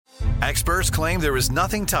Experts claim there is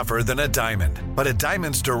nothing tougher than a diamond. But at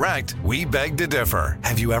Diamonds Direct, we beg to differ.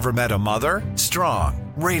 Have you ever met a mother? Strong,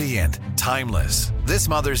 radiant, timeless. This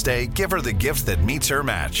Mother's Day, give her the gift that meets her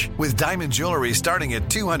match. With diamond jewelry starting at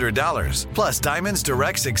 $200. Plus Diamonds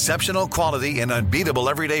Direct's exceptional quality and unbeatable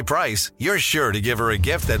everyday price, you're sure to give her a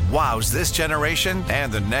gift that wows this generation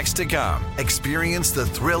and the next to come. Experience the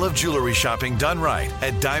thrill of jewelry shopping done right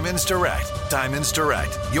at Diamonds Direct. Diamonds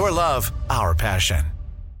Direct. Your love, our passion.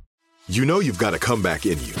 You know you've got a comeback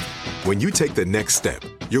in you. When you take the next step,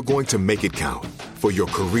 you're going to make it count. For your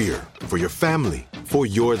career, for your family, for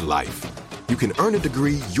your life. You can earn a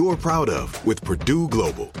degree you're proud of with Purdue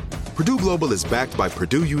Global. Purdue Global is backed by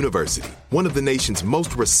Purdue University, one of the nation's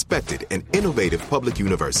most respected and innovative public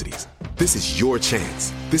universities. This is your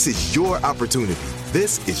chance. This is your opportunity.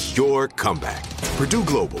 This is your comeback. Purdue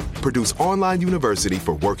Global, Purdue's online university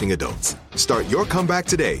for working adults. Start your comeback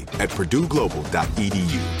today at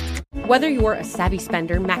purdueglobal.edu. Whether you're a savvy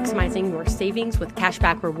spender maximizing your savings with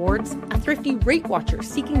cashback rewards, a thrifty rate watcher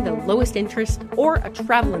seeking the lowest interest, or a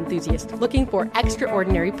travel enthusiast looking for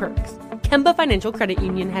extraordinary perks, Kemba Financial Credit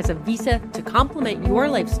Union has a visa to complement your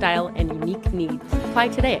lifestyle and unique needs. Apply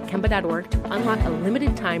today at Kemba.org to unlock a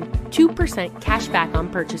limited time 2% cash back on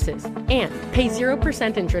purchases and pay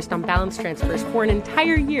 0% interest on balance transfers for an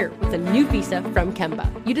entire year with a new visa from Kemba.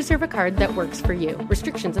 You deserve a card that works for you.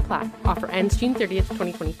 Restrictions apply. Offer ends June 30th,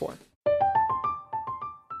 2024.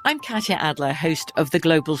 I'm Katya Adler, host of The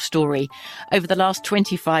Global Story. Over the last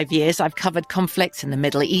 25 years, I've covered conflicts in the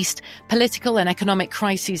Middle East, political and economic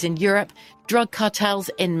crises in Europe, drug cartels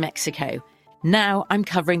in Mexico. Now I'm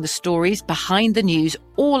covering the stories behind the news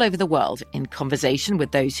all over the world in conversation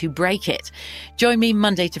with those who break it. Join me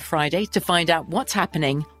Monday to Friday to find out what's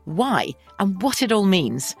happening, why, and what it all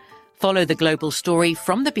means. Follow The Global Story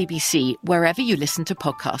from the BBC wherever you listen to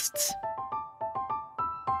podcasts.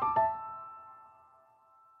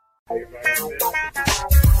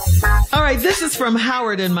 All right, this is from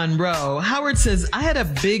Howard in Monroe. Howard says, I had a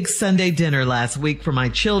big Sunday dinner last week for my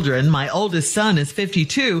children. My oldest son is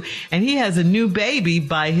 52, and he has a new baby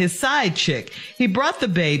by his side chick. He brought the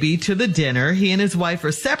baby to the dinner. He and his wife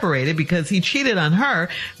are separated because he cheated on her,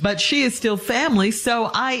 but she is still family,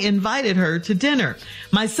 so I invited her to dinner.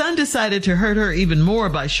 My son decided to hurt her even more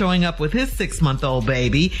by showing up with his 6-month-old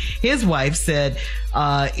baby. His wife said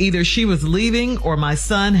either she was leaving or my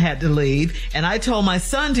son had to leave, and I told my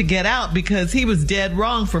son to get out because he was dead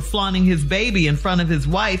wrong for flaunting his baby in front of his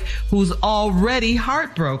wife, who's already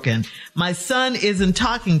heartbroken. My son isn't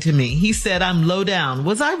talking to me. He said I'm low down.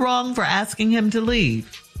 Was I wrong for asking him to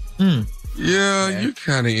leave? Yeah, you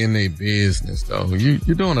kind of in their business, though.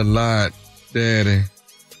 You're doing a lot, Daddy.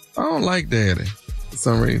 I don't like Daddy for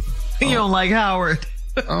some reason. You don't like Howard?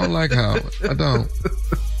 I don't like Howard. I don't.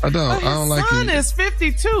 I don't like his son is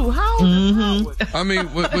 52. How old is Howard? I mean,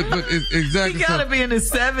 but exactly. He gotta be in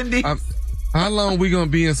his 70s. How long we gonna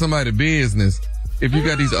be in somebody's business if you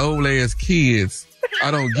got these old ass kids? I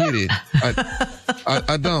don't get it.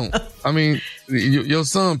 I don't. I mean, your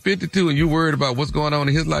son 52 and you worried about what's going on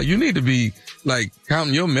in his life. You need to be like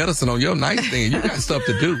counting your medicine on your nightstand. You got stuff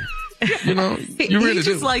to do. You know, you really do.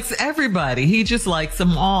 He just likes everybody. He just likes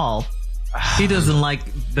them all. He doesn't like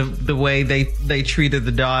the way they treated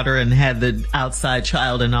the daughter and had the outside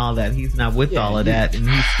child and all that. He's not with all of that, and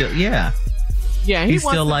he's still he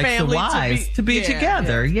still likes the wives to be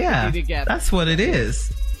together. Yeah, to be together. That's what it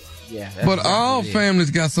is. Yeah, but all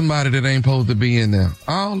families got somebody that ain't supposed to be in there.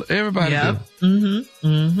 Everybody do.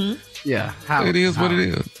 Yeah, it is what it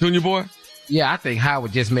is. Junior boy. Yeah, I think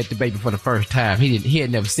Howard just met the baby for the first time. He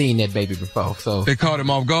had never seen that baby before, so they caught him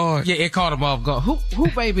off guard. Yeah, it caught him off guard.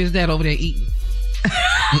 Who baby is that over there eating?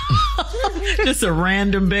 Just a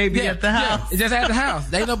random baby at the house. Yeah, just at the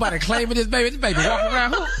house. Ain't nobody claiming this baby. This baby walking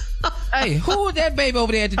around. Who is that baby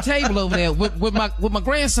over there at the table over there with my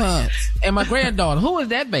grandsons and my granddaughter? Who is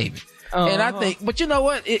that baby? And I think, but you know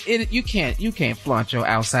what? You can't flaunt your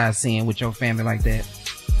outside scene with your family like that.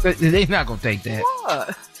 They're not gonna take that.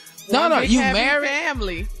 What? No, you married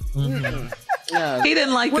family. Mm-hmm. He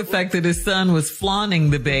didn't like the fact that his son was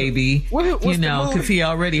flaunting the baby, because he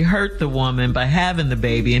already hurt the woman by having the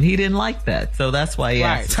baby, and he didn't like that. So that's why he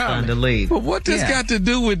asked his son to leave. But what this got to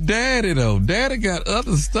do with Daddy, though? Daddy got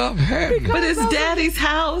other stuff happening. But it's Daddy's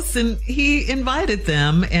house, and he invited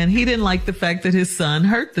them, and he didn't like the fact that his son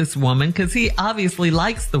hurt this woman, because he obviously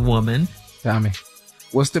likes the woman. Tommy,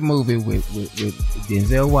 what's the movie with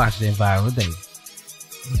Denzel Washington and Viola Davis?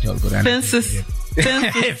 Fences. When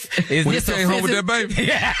he came home with that baby.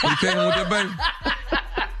 Yeah. He came home with that baby.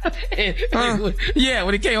 Yeah,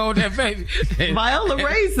 when he can't hold that baby. Viola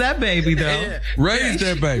raised that baby, though. Raised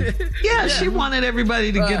that baby. Yeah, she wanted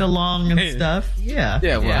everybody to get along and stuff. Yeah.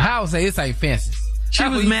 Yeah, well, how say this ain't fences? She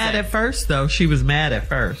was mad at first, though. She was mad at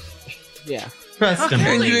first. Yeah. Trust him.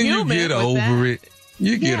 And then you get over it.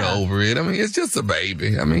 You get Yeah. over it. I mean, it's just a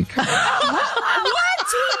baby. I mean, come on.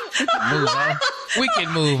 Move on. We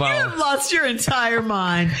can move on. You've lost your entire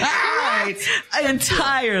mind. Right.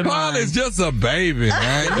 Entire Carla mind. is just a baby,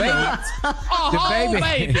 man. You know, The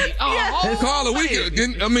baby. Carla, we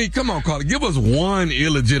can, I mean, come on, Carla. Give us one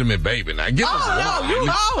illegitimate baby now. Give us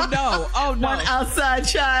one. One outside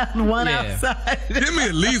child, one outside. Give me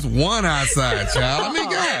at least one outside child. I mean,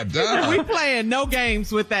 God, dog. We playing no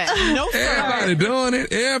games with that. No, sir. Everybody doing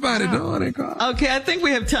it. Everybody doing it, Carla. Okay, I think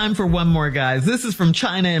we have time for one more, guys. This is from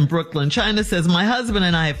China in Brooklyn. China says, my husband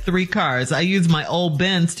and I have 3 cars. I use my old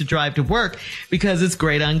Benz to drive to work because it's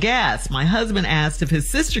great on gas. My husband asked if his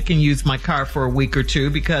sister can use my car for a week or 2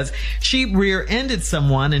 because she rear-ended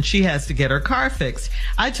someone and she has to get her car fixed.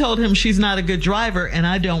 I told him she's not a good driver and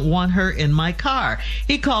I don't want her in my car.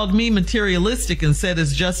 He called me materialistic and said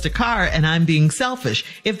it's just a car and I'm being selfish.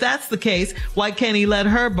 If that's the case, why can't he let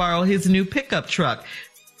her borrow his new pickup truck?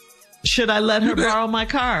 Should I let her borrow my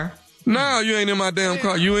car? No, you ain't in my damn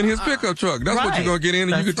car. You in his pickup truck. That's what you're going to get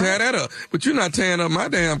in and you can tear that up. But you're not tearing up my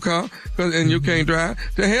damn car and you can't drive.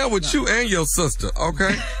 To hell with you and your sister,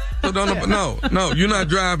 okay? So no, you're not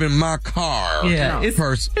driving my car. Yeah, it's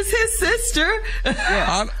his sister.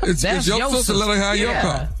 It's your sister. Let her have your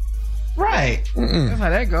car. Right. That's how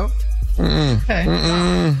that go.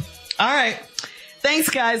 Okay. All right. Thanks,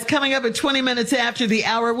 guys. Coming up at 20 minutes after the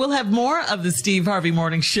hour, we'll have more of the Steve Harvey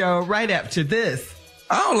Morning Show right after this.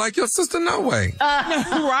 I don't like your sister no way.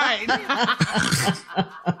 Right.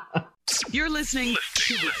 You're listening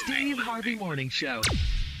to the Steve Harvey Morning Show.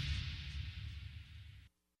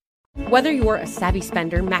 Whether you're a savvy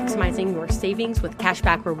spender maximizing your savings with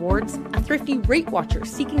cashback rewards, a thrifty rate watcher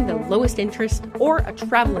seeking the lowest interest, or a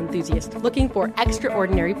travel enthusiast looking for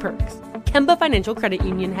extraordinary perks, Kemba Financial Credit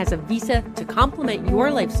Union has a visa to complement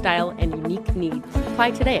your lifestyle and unique needs.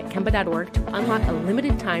 Apply today at Kemba.org to unlock a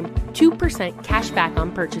limited time 2% cash back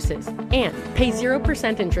on purchases and pay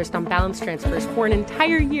 0% interest on balance transfers for an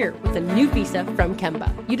entire year with a new visa from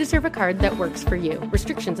Kemba. You deserve a card that works for you.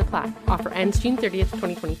 Restrictions apply. Offer ends June 30th,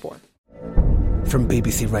 2024. From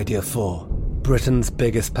BBC Radio 4, Britain's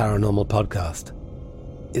biggest paranormal podcast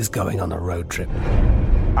is going on a road trip.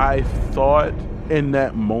 I thought in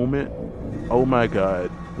that moment, oh my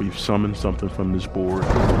God, we've summoned something from this board.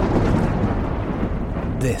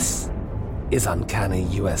 This is Uncanny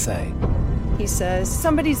USA. He says,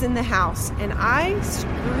 somebody's in the house, and I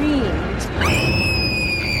screamed.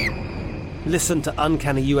 Listen to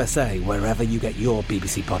Uncanny USA wherever you get your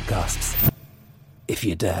BBC podcasts, if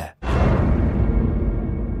you dare.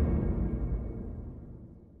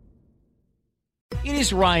 It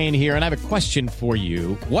is Ryan here, and I have a question for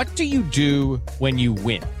you. What do you do when you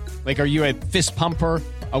win? Like, are you a fist pumper,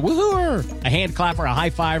 a woohooer, a hand clapper, a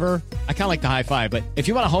high fiver? I kind of like the high five, but if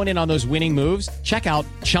you want to hone in on those winning moves, check out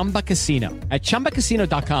Chumba Casino. At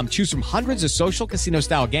ChumbaCasino.com, choose from hundreds of social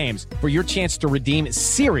casino-style games for your chance to redeem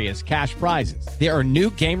serious cash prizes. There are new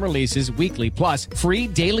game releases weekly, plus free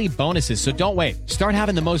daily bonuses, so don't wait. Start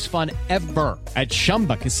having the most fun ever at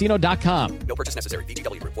ChumbaCasino.com. No purchase necessary.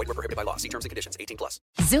 VGW. Void where prohibited by law. See terms and conditions. 18+.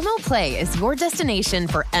 Xumo Play is your destination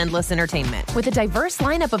for endless entertainment. With a diverse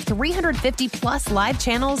lineup of 350-plus live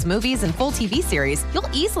channels, movies, and full TV series, you'll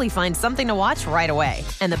easily find something to watch right away.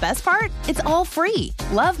 And the best part? It's all free.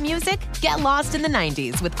 Love music? Get lost in the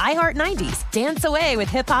 90s with iHeart 90s, dance away with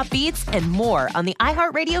hip-hop beats, and more on the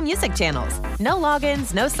iHeartRadio music channels. No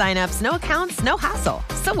logins, no signups, no accounts, no hassle.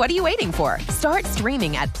 So what are you waiting for? Start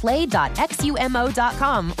streaming at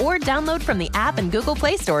play.xumo.com or download from the app and Google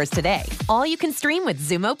Play stores today. All you can stream with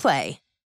Xumo Play.